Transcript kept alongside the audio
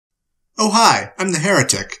Oh hi, I'm the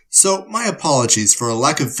Heretic. So, my apologies for a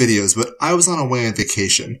lack of videos, but I was on a way on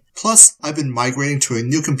vacation. Plus, I've been migrating to a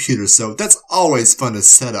new computer, so that's always fun to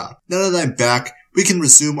set up. Now that I'm back, we can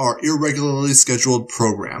resume our irregularly scheduled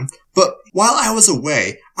program. But while I was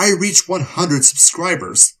away, I reached 100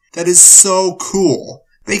 subscribers. That is so cool.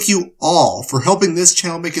 Thank you all for helping this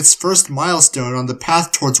channel make its first milestone on the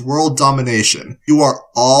path towards world domination. You are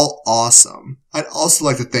all awesome. I'd also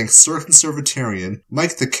like to thank Sir Conservatarian,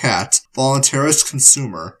 Mike the Cat, Voluntarist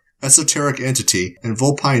Consumer, Esoteric Entity, and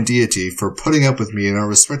Vulpine Deity for putting up with me in our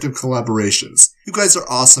respective collaborations. You guys are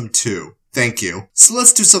awesome too. Thank you. So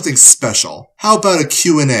let's do something special. How about a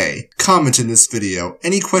Q&A? Comment in this video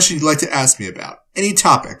any question you'd like to ask me about. Any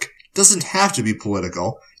topic. Doesn't have to be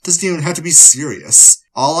political. Doesn't even have to be serious.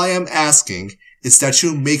 All I am asking is that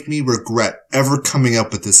you make me regret ever coming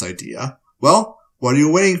up with this idea. Well, what are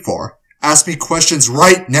you waiting for? Ask me questions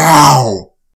right now!